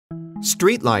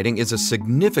Street lighting is a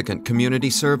significant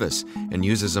community service and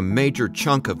uses a major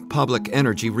chunk of public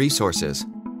energy resources.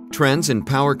 Trends in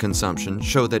power consumption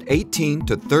show that 18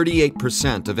 to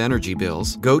 38% of energy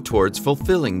bills go towards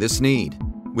fulfilling this need.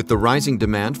 With the rising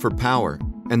demand for power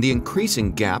and the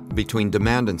increasing gap between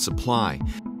demand and supply,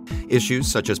 issues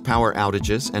such as power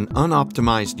outages and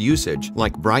unoptimized usage,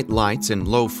 like bright lights in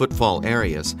low footfall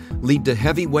areas, lead to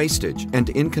heavy wastage and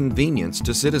inconvenience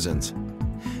to citizens.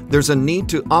 There's a need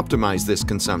to optimize this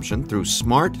consumption through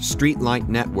smart streetlight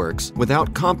networks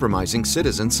without compromising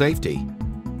citizen safety.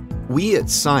 We at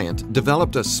Cyient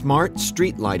developed a smart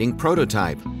street lighting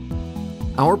prototype.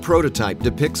 Our prototype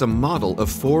depicts a model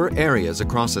of 4 areas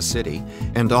across a city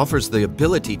and offers the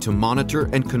ability to monitor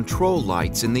and control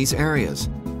lights in these areas.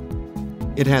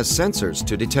 It has sensors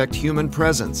to detect human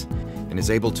presence and is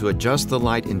able to adjust the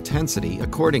light intensity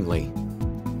accordingly.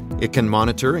 It can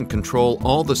monitor and control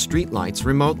all the streetlights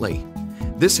remotely.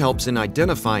 This helps in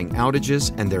identifying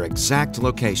outages and their exact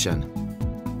location.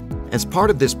 As part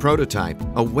of this prototype,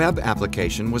 a web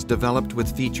application was developed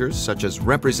with features such as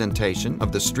representation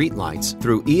of the streetlights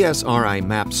through ESRI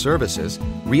map services,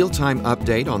 real-time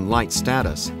update on light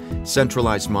status,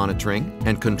 centralized monitoring,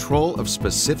 and control of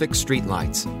specific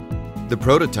streetlights. The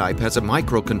prototype has a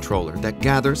microcontroller that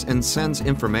gathers and sends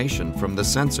information from the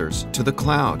sensors to the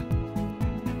cloud.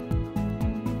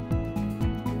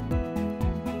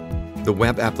 The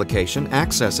web application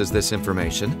accesses this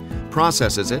information,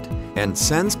 processes it, and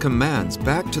sends commands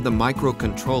back to the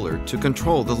microcontroller to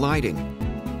control the lighting.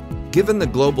 Given the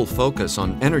global focus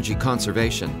on energy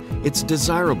conservation, it's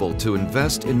desirable to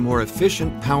invest in more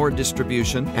efficient power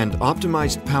distribution and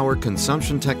optimized power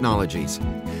consumption technologies.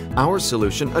 Our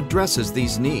solution addresses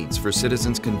these needs for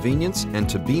citizens' convenience and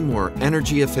to be more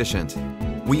energy efficient.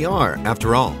 We are,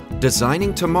 after all,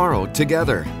 designing tomorrow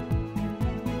together.